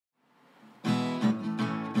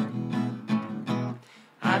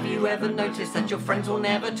Have you ever noticed that your friends will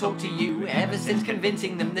never talk to you ever since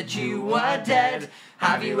convincing them that you were dead?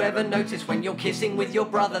 Have you ever noticed when you're kissing with your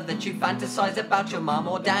brother that you fantasize about your mum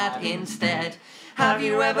or dad instead? Have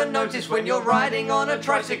you ever noticed when you're riding on a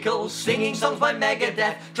tricycle, singing songs by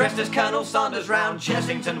Megadeth, dressed as Colonel Sanders round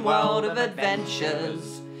Chessington World of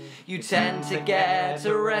Adventures, you tend to get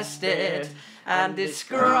arrested and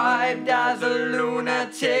described as a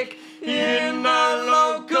lunatic in the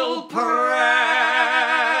local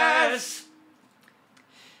press?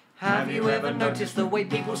 Have you ever noticed the way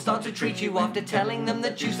people start to treat you after telling them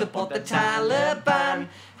that you support the Taliban?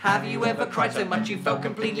 Have you ever cried so much you felt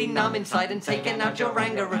completely numb inside and taken out your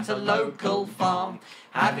anger at a local farm?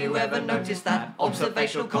 Have you ever noticed that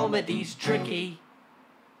observational comedy's tricky?